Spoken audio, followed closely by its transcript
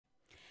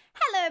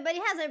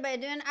everybody? How's everybody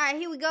doing? All right,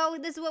 here we go.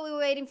 This is what we were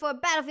waiting for.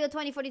 Battlefield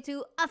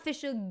 2042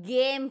 official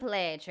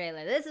gameplay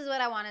trailer. This is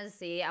what I wanted to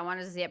see. I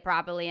wanted to see it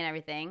properly and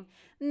everything.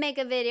 Make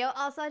a video.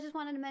 Also, I just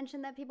wanted to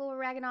mention that people were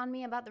ragging on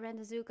me about the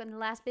Rent-A-Zook in the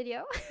last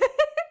video.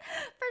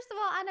 First of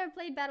all, I never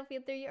played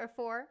Battlefield 3 or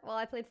 4. Well,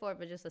 I played 4,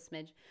 but just a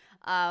smidge.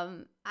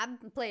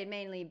 I've played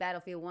mainly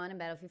Battlefield 1 and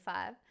Battlefield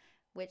 5.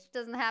 Which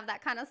doesn't have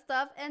that kind of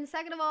stuff. And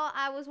second of all,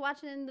 I was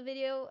watching the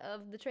video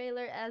of the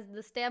trailer as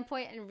the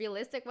standpoint and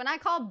realistic. When I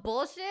call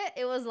bullshit,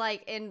 it was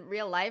like in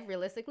real life,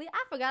 realistically.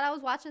 I forgot I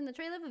was watching the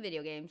trailer of a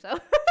video game, so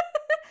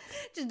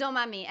just don't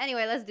mind me.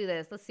 Anyway, let's do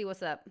this. Let's see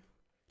what's up.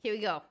 Here we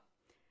go.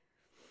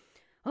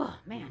 Oh,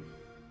 man.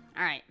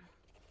 All right.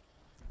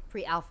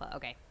 Pre-alpha,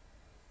 okay.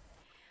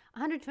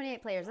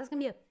 128 players. That's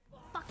going to be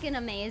fucking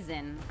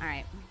amazing. All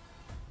right.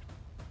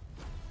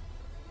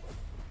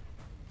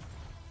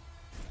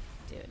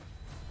 Dude.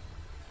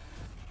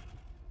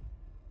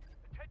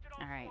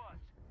 All right.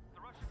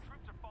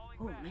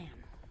 Oh, man.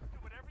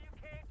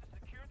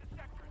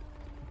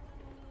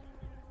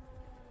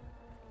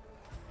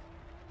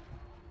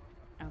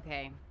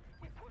 Okay.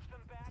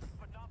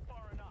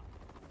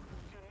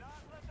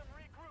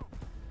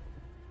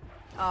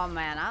 Oh,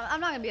 man. I'm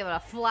not going to be able to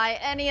fly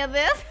any of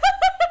this.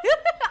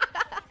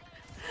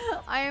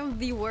 I am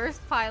the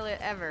worst pilot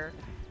ever.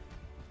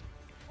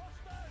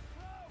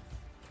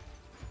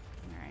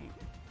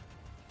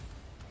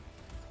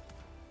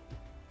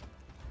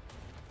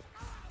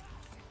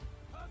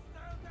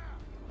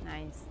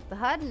 Nice. The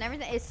HUD and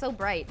everything is so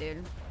bright,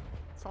 dude.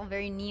 It's all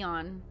very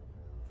neon.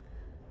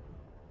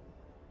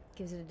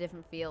 Gives it a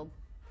different feel.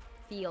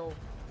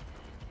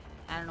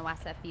 I don't know why I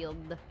said field.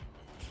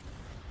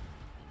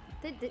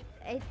 Did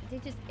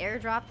they just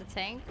airdrop the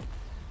tank?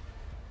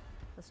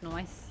 That's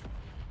nice.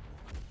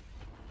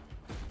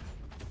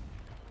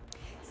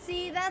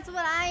 See, that's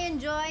what I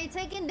enjoy.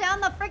 Taking down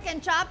the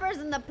freaking choppers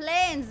and the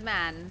planes,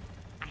 man.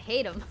 I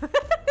hate them.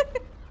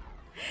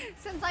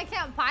 Since I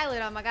can't pilot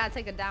them, I gotta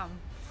take it down.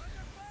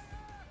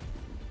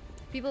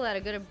 People that are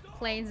good at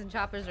planes and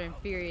choppers are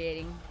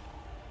infuriating.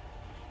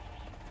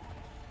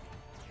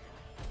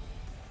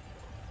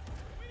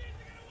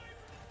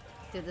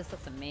 Dude, this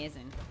looks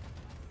amazing.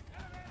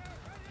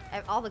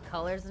 All the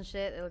colors and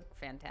shit, they look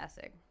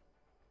fantastic.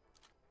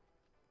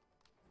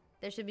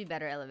 There should be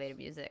better elevator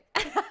music.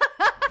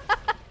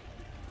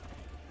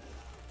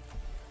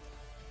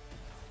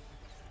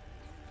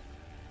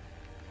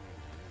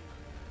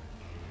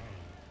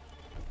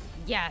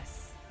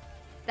 Yes.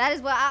 That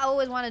is what I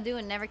always want to do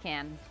and never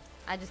can.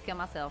 I just kill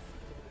myself.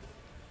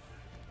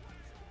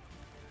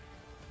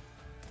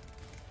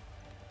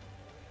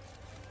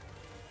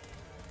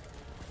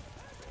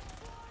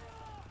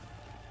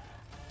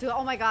 Dude,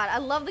 oh my god, I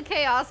love the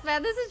chaos,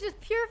 man. This is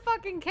just pure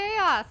fucking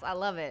chaos. I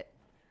love it.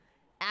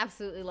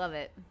 Absolutely love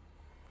it.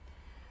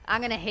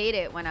 I'm gonna hate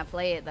it when I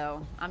play it,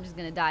 though. I'm just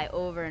gonna die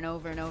over and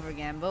over and over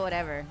again, but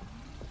whatever.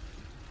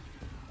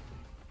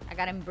 I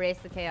gotta embrace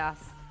the chaos.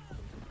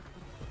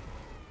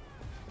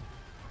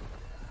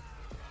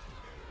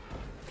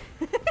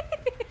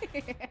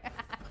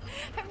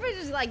 Everybody's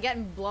just like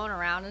getting blown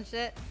around and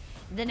shit.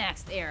 The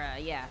next era,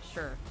 yeah,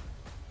 sure.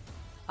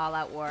 All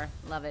out war,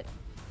 love it.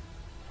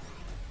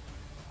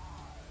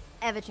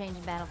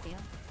 Ever-changing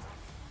battlefield.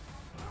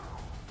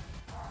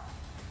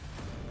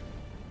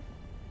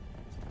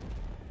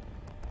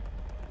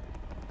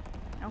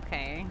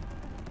 Okay.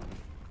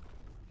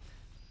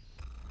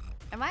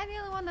 Am I the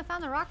only one that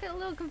found the rocket a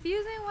little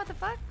confusing? What the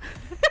fuck?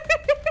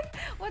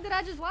 What did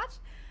I just watch?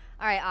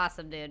 Alright,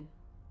 awesome, dude.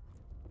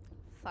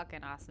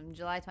 Fucking awesome.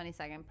 July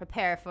 22nd.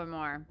 Prepare for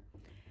more.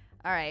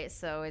 Alright,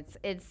 so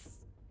it's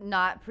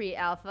not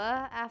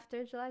pre-alpha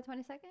after July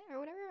 22nd or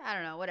whatever? I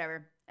don't know,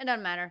 whatever. It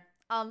doesn't matter.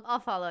 I'll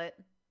follow it.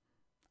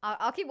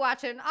 I'll keep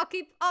watching. I'll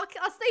stay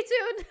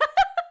tuned.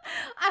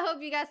 I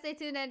hope you guys stay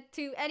tuned in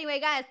too. Anyway,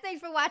 guys, thanks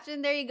for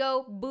watching. There you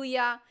go.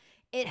 Booyah.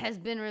 It has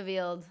been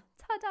revealed.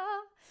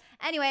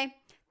 Ta-da. Anyway,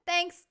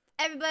 thanks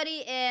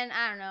everybody, and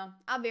I don't know.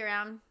 I'll be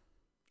around.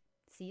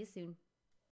 See you soon.